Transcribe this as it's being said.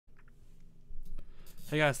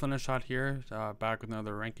Hey guys, Thundershot here, back with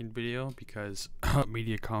another ranking video because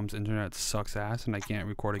Mediacom's internet sucks ass and I can't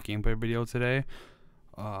record a gameplay video today.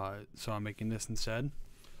 So I'm making this instead.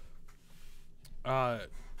 I'm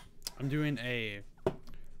doing a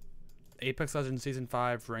Apex Legends Season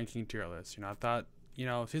 5 ranking tier list. I thought,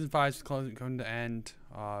 Season 5 is coming to end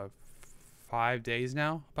 5 days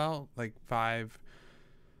now, about, like 5.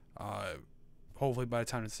 Hopefully by the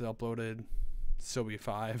time it's uploaded, still be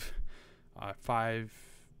 5.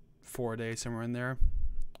 4 days, somewhere in there.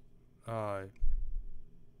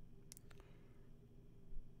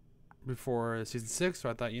 Before season 6, so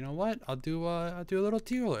I thought, you know what, I'll do a little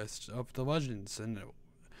tier list of the legends, and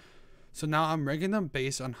so now I'm ranking them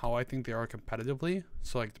based on how I think they are competitively.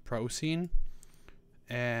 So like the pro scene,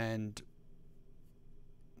 and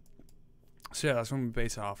so yeah, that's what I'm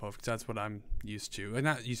based off of, because that's what I'm used to, and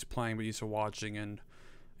not used to playing, but used to watching and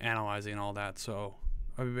analyzing and all that. So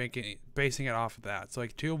I'll be basing it off of that. So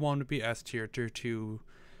like tier 1 would be S tier, tier 2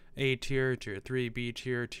 A tier, tier 3 B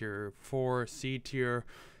tier, tier 4 C tier,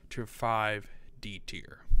 tier 5 D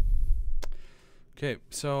tier. Okay,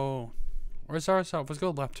 so let's start us off. Let's go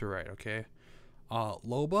left to right. Okay,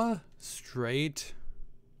 Loba straight.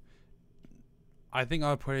 I think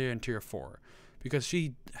I'll put her in tier 4 because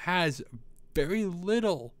she has very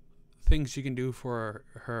little things she can do for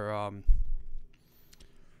her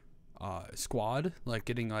squad, like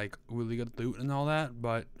getting like really good loot and all that,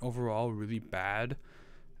 but overall really bad.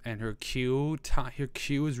 And her Q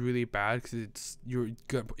is really bad because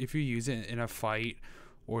if you use it in a fight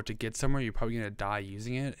or to get somewhere, you're probably gonna die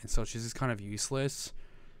using it, and so she's just kind of useless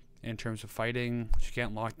in terms of fighting. She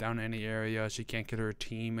can't lock down any area, she can't get her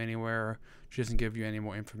team anywhere, she doesn't give you any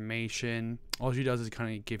more information. All she does is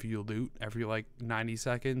kind of give you loot every like 90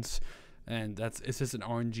 seconds, and it's just an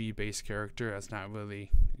RNG based character that's not really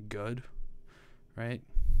good, right?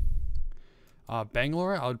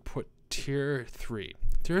 Bangalore, I would put tier 3.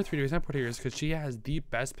 Tier 3, the reason I put here is because she has the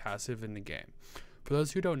best passive in the game. For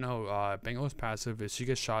those who don't know, Bangalore's passive is she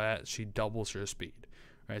gets shot at, she doubles her speed,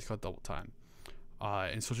 right? It's called double time.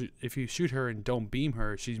 And so if you shoot her and don't beam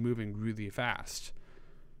her, she's moving really fast.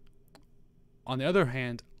 On the other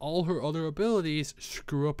hand, all her other abilities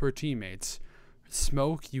screw up her teammates.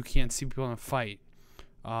 Smoke, you can't see people in a fight.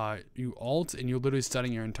 You ult and you're literally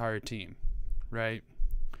stunning your entire team, right?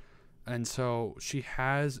 And so she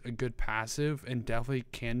has a good passive and definitely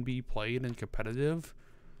can be played and competitive,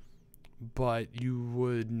 but you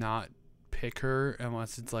would not pick her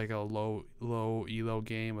unless it's like a low elo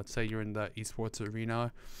game. Let's say you're in the esports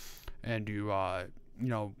arena and you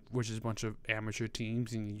which is a bunch of amateur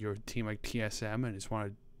teams, and your team like TSM and just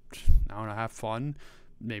want to, I don't know, have fun.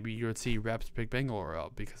 Maybe you'll see reps pick Bangalore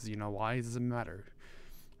up because you know why, it doesn't matter,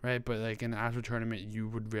 right? But like in the actual tournament, you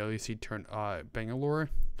would rarely see Bangalore.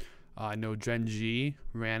 I know Gen G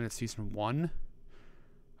ran at season 1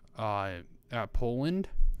 at Poland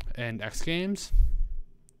and X Games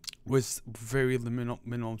was very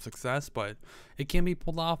minimum success, but it can be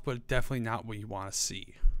pulled off, but definitely not what you want to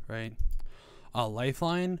see, right?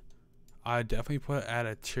 Lifeline, I definitely put at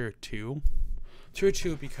a tier 2. Tier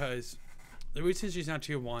 2 because the reason she's not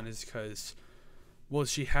tier 1 is because, well,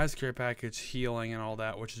 she has care package, healing, and all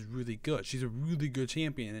that, which is really good. She's a really good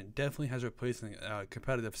champion, and it definitely has her place in a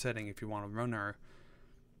competitive setting if you want to run her,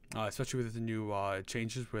 especially with the new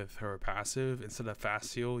changes with her passive. Instead of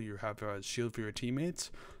fast heal, you have a shield for your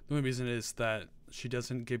teammates. The only reason is that she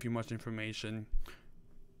doesn't give you much information,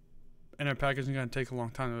 and her package is going to take a long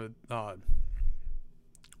time to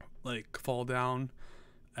like fall down,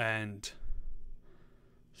 and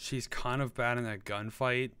she's kind of bad in a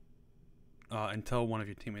gunfight until one of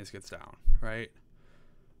your teammates gets down, right?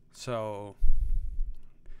 So,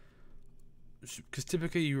 because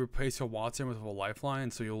typically you replace a Wattson with a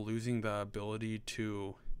lifeline, so you're losing the ability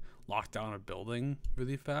to lock down a building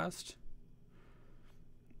really fast,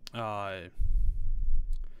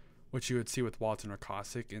 which you would see with Wattson or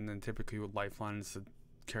Caustic, and then typically with lifeline is the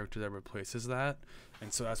character that replaces that.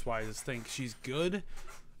 And so that's why I just think she's good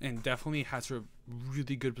and definitely has a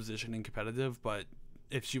really good position in competitive, but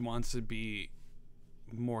if she wants to be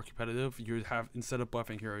more competitive, you would have, instead of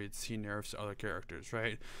buffing her, you'd see nerfs to other characters,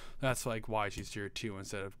 right? That's like why she's tier 2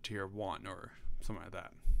 instead of tier 1 or something like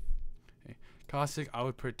that. Okay. Caustic, I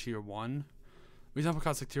would put tier 1. The reason I put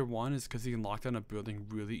Caustic tier 1 is because he can lock down a building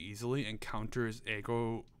really easily and counters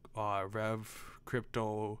Aggro, Rev,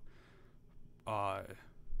 Crypto,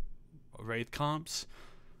 Wraith comps,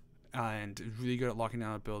 and is really good at locking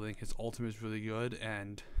down a building. His ultimate is really good,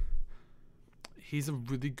 and he's a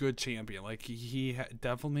really good champion. Like he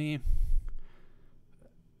definitely,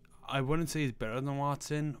 I wouldn't say he's better than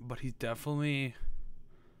Wattson, but he's definitely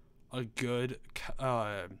a good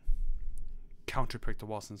counter pick to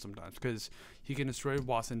Watson sometimes, because he can destroy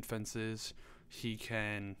Watson fences, he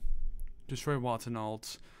can destroy Watson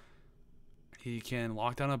ults, he can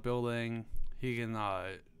lock down a building, he can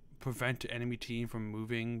prevent enemy team from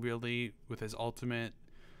moving really with his ultimate,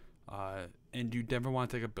 and you never want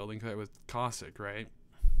to take a building threat with Caustic, right?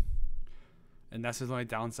 And that's his only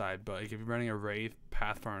downside. But like, if you're running a Wraith,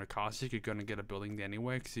 Pathfinder, Caustic, you're going to get a building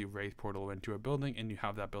anyway, because you Wraith portal into a building and you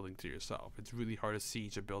have that building to yourself. It's really hard to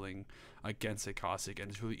siege a building against a Caustic, and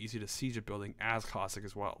it's really easy to siege a building as Caustic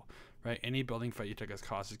as well, right? Any building fight you take as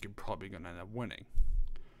Caustic, you're probably going to end up winning,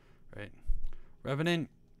 right? Revenant,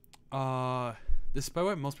 despite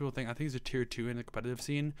what most people think, I think he's a tier 2 in the competitive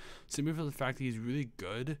scene, simply for the fact that he's really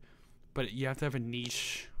good, but you have to have a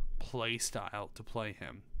niche play style to play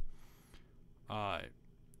him.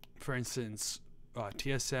 For instance,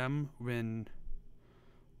 TSM, when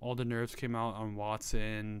all the nerfs came out on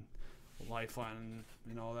Watson, Lifeline,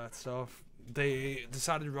 and all that stuff, they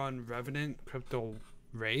decided to run Revenant, Crypto,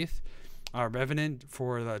 Wraith. Revenant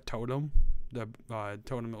for the totem. The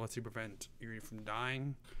totem that lets you prevent you from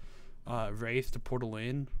dying. Wraith to portal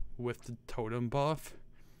in with the totem buff.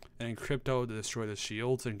 And then Crypto to destroy the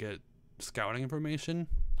shields and get scouting information.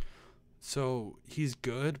 So he's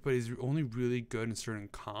good, but he's only really good in certain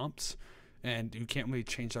comps, and you can't really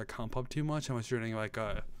change that comp up too much unless you're running like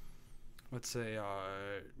a, let's say,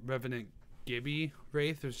 Revenant Gibby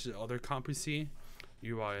Wraith. There's other comp you see,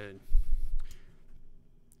 which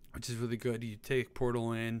is really good. You take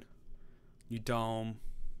portal in, you dome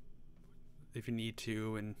if you need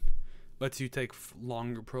to, and lets you take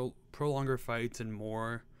longer, longer fights and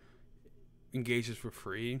more engages for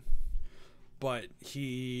free. But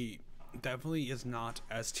he definitely is not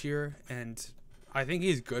S tier, and I think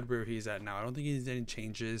he's good where he's at now. I don't think he needs any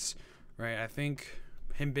changes, right? I think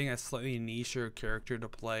him being a slightly nicher character to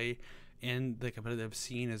play in the competitive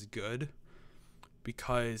scene is good,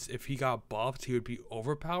 because if he got buffed, he would be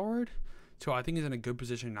overpowered. So I think he's in a good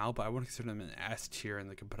position now, but I wouldn't consider him an S tier in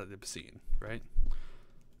the competitive scene, right?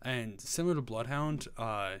 And similar to Bloodhound,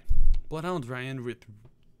 Bloodhound ran with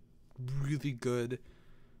really good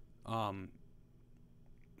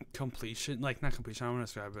completion, like not completion, I don't want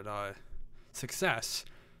to describe it, success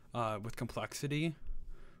with Complexity,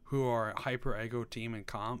 who are hyper ego team and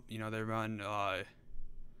comp. You know, they run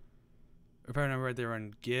if I remember right, they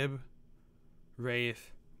run Gib,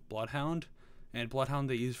 Wraith, Bloodhound, and Bloodhound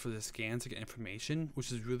they use for the scans to get information,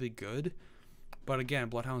 which is really good. But again,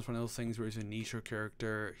 Bloodhound's one of those things where he's a niche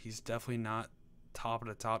character. He's definitely not top of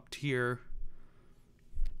the top tier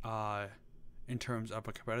in terms of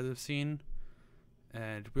a competitive scene.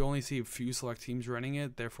 And we only see a few select teams running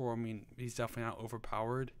it. Therefore, I mean, he's definitely not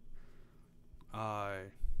overpowered. Yeah,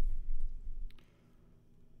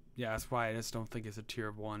 that's why I just don't think it's a tier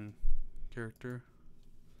 1 character.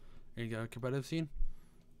 There you go, competitive scene.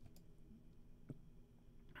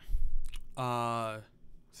 So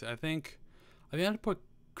I think I have to put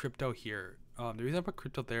Crypto here. The reason I put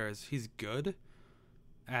Crypto there is he's good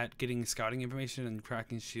at getting scouting information and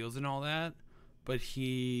cracking shields and all that, but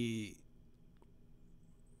I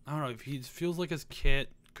don't know, if he feels like his kit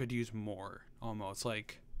could use more, almost.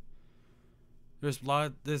 Like, there's a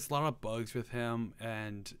lot of bugs with him,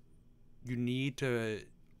 and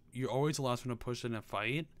you're always the last one to push in a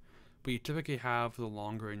fight, but you typically have the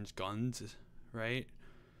long range guns, right?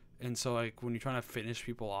 And so, like, when you're trying to finish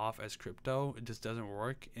people off as Crypto, it just doesn't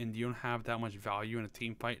work, and you don't have that much value in a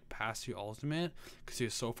team fight past your ultimate, because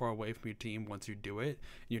you're so far away from your team once you do it,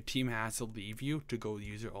 and your team has to leave you to go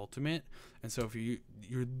use your ultimate. And so if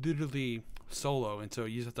you're literally solo, and so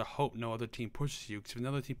you just have to hope no other team pushes you, because if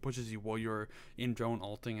another team pushes you while you're in drone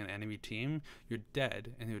ulting an enemy team, you're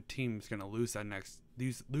dead, and your team's going to lose that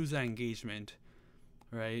engagement,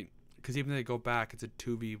 right? Because even if they go back, it's a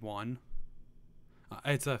 2v1.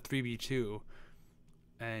 It's a 3v2,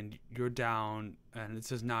 and you're down, and it's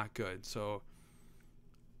just not good. So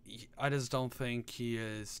I just don't think he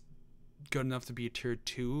is good enough to be a tier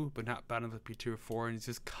 2, but not bad enough to be tier 4, and he's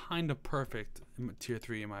just kind of perfect in tier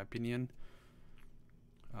 3 in my opinion.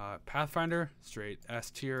 Pathfinder, straight S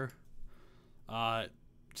tier.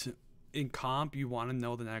 In comp, you want to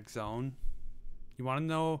know the next zone. You want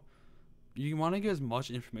to get as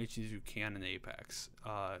much information as you can in Apex.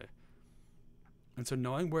 And so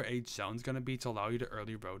knowing where each zone's going to be to allow you to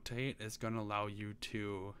early rotate is going to allow you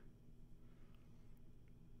to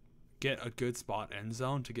get a good spot end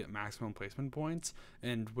zone to get maximum placement points.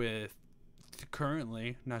 And with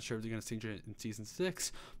currently, not sure if they're going to change it in Season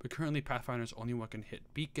 6, but currently Pathfinder's only one can hit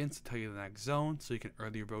beacons to tell you the next zone, so you can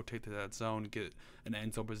early rotate to that zone, get an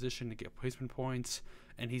end zone position to get placement points,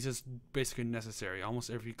 and he's just basically necessary. Almost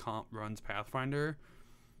every comp runs Pathfinder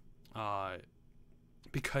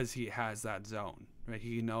because he has that zone, right?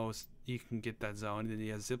 He knows he can get that zone, and then he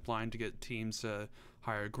has Zipline to get teams to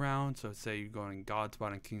higher ground, so say you're going God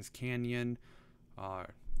Spot in Kings Canyon,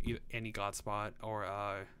 any God Spot, or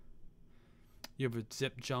you have a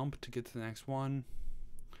zip jump to get to the next one.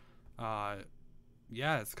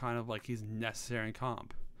 Yeah, it's kind of like he's necessary in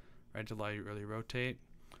comp, right, to allow you to really rotate.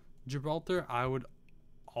 Gibraltar, I would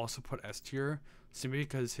also put S tier, simply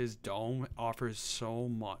because his dome offers so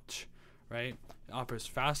much, right? It offers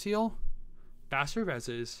fast heal, faster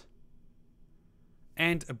reses,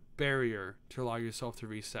 and a barrier to allow yourself to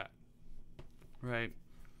reset, right?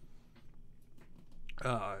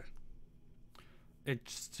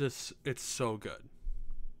 It's so good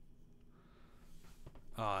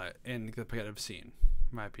in the competitive scene,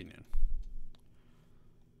 in my opinion.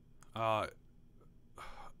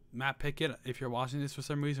 Matt Pickett, if you're watching this for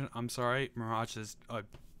some reason, I'm sorry. Mirage is a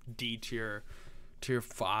D tier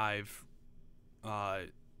 5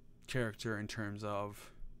 character in terms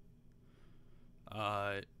of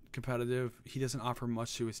competitive. He doesn't offer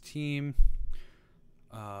much to his team,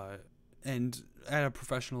 and at a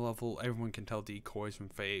professional level, everyone can tell decoys from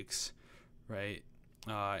fakes, right?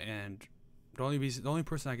 And the only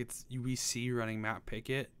person we see running Matt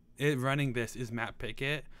Pickett, running this is Matt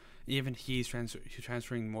Pickett. Even he's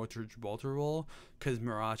transferring more to Gibraltar role because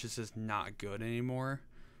Mirage is just not good anymore,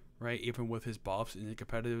 right? Even with his buffs in the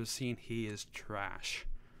competitive scene, he is trash.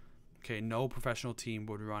 Okay, no professional team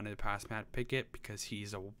would run it past Matt Pickett because he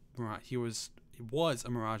was a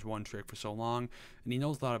Mirage 1 trick for so long, and he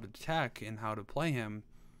knows a lot of the tech and how to play him,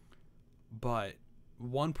 but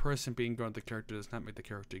one person being good at the character does not make the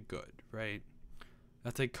character good, right?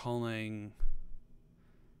 That's like calling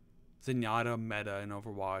Zenyatta meta in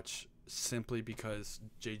Overwatch simply because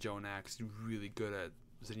J. Jonax is really good at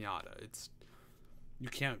Zenyatta. You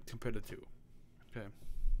can't compare the two. Okay.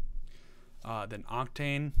 Then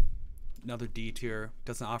Octane, another D tier,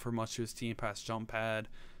 doesn't offer much to his team past jump pad.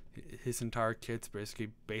 His entire kit's basically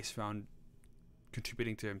based around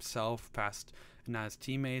contributing to himself past and not his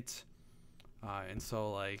teammates. And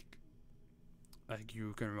so like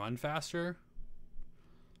you can run faster.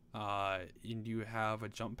 And you have a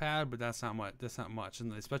jump pad, but that's not much.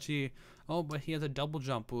 And especially, but he has a double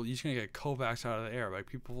jump. Well, you're just gonna get Kovacs out of the air. Like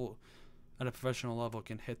people at a professional level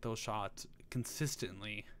can hit those shots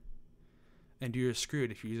consistently, and you're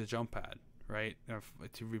screwed if you use a jump pad, right?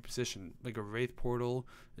 To reposition, like a Wraith Portal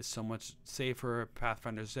is so much safer.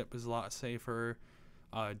 Pathfinder Zip is a lot safer.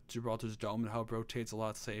 Gibraltar's Dome and how it rotates a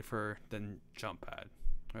lot safer than jump pad,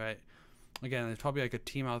 right? Again, there's probably like a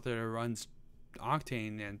team out there that runs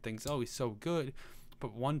Octane and thinks, oh, he's so good,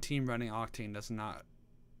 but one team running Octane does not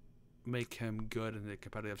make him good in the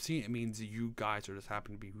competitive scene. It means you guys are just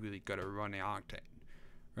happen to be really good at running Octane,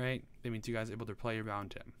 right? That means you guys are able to play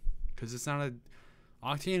around him, because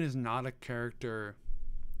Octane is not a character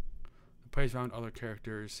that plays around other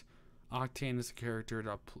characters. Octane is a character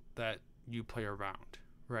that you play around,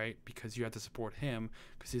 right? Because you have to support him,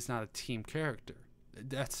 because he's not a team character.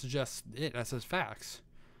 That's just it. That's just facts.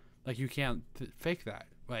 Like, you can't fake that.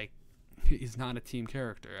 Like, he's not a team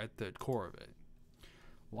character at the core of it.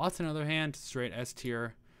 Wattson, on the other hand, straight S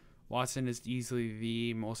tier. Wattson is easily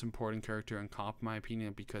the most important character in comp, in my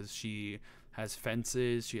opinion, because she has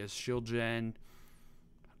fences, she has shield gen.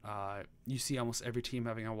 You see almost every team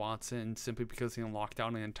having a Wattson simply because they can lock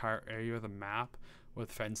down an entire area of the map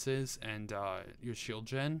with fences and your shield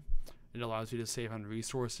gen. It allows you to save on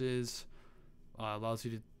resources, allows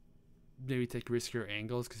you to maybe take riskier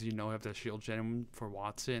angles because you have the shield gen for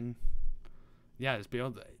Wattson. Yeah,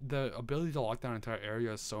 the ability to lock down an entire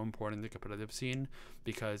area is so important in the competitive scene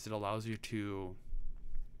because it allows you to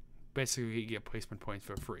basically get placement points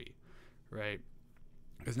for free, right?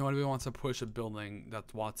 Because nobody really wants to push a building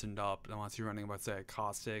that's Wattsoned up unless you're running, let's say, a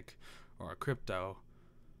Caustic or a Crypto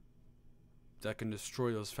that can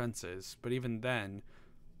destroy those fences. But even then,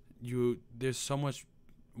 there's so much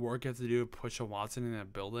work you have to do to push a Wattson in a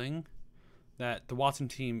building that the Wattson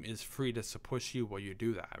team is free to push you while you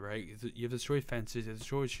do that, right? You have to destroy fences, you have to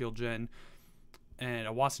destroy shield gen, and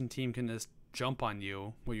a Wattson team can just jump on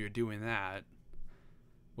you while you're doing that,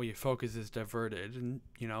 while your focus is diverted, and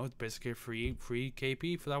it's basically a free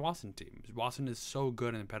KP for that Wattson team. Wattson is so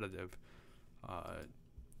good and competitive.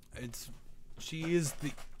 She is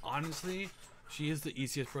the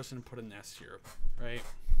easiest person to put in S tier, right?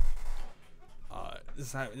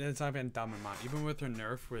 It's not even dumb in mind. Even with her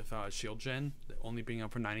nerf with shield gen only being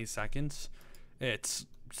up for 90 seconds, it's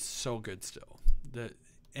so good still.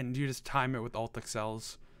 And you just time it with alt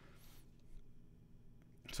excels.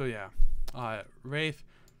 So yeah, Wraith,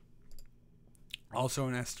 also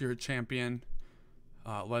an S tier champion,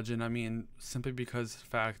 legend. I mean, simply because of the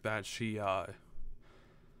fact that she allows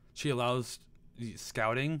the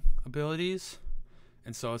scouting abilities,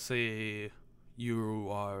 and so let's say you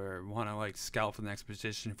want to like scout for the next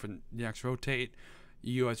position for the next rotate,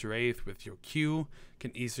 you as your Wraith with your Q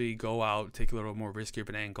can easily go out, take a little more risky of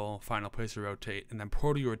an angle, find a place to rotate, and then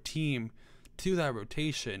portal your team to that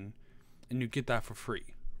rotation, and you get that for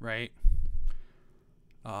free, right?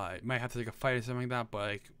 You might have to take a fight or something like that, but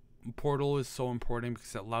like portal is so important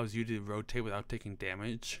because it allows you to rotate without taking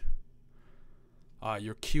damage.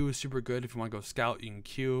 Your Q is super good if you want to go scout. You can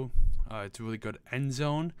Q. It's a really good end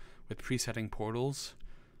zone with presetting portals.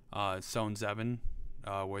 Zone 7,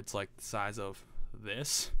 where it's like the size of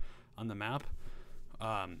this on the map.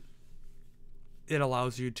 It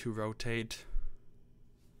allows you to rotate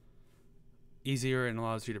easier and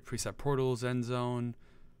allows you to preset portals, end zone,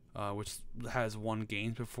 which has won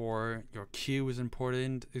games before. Your Q is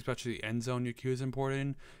important, especially the end zone. Your Q is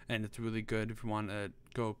important, and it's really good if you want to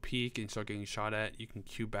go peek and start getting shot at. You can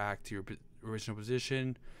Q back to your original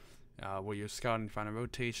position where you're scouting to find a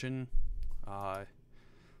rotation. So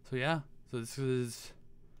yeah, so this is,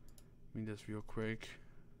 let me just real quick.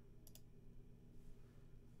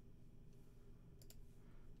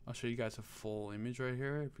 I'll show you guys a full image right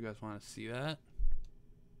here if you guys want to see that.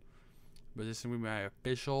 But this is going to be my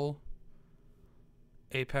official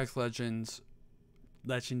Apex Legends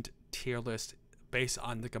legend tier list based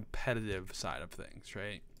on the competitive side of things,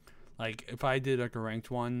 right? Like if I did like a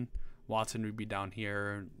ranked one, Wattson would be down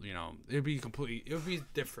here, you know, it would be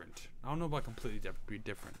different. I don't know about completely different, it'd be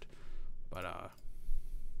different. But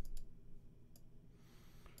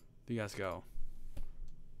there you guys go.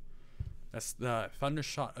 That's the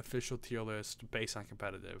Thundershot official tier list based on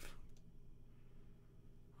competitive.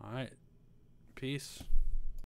 Alright. Peace.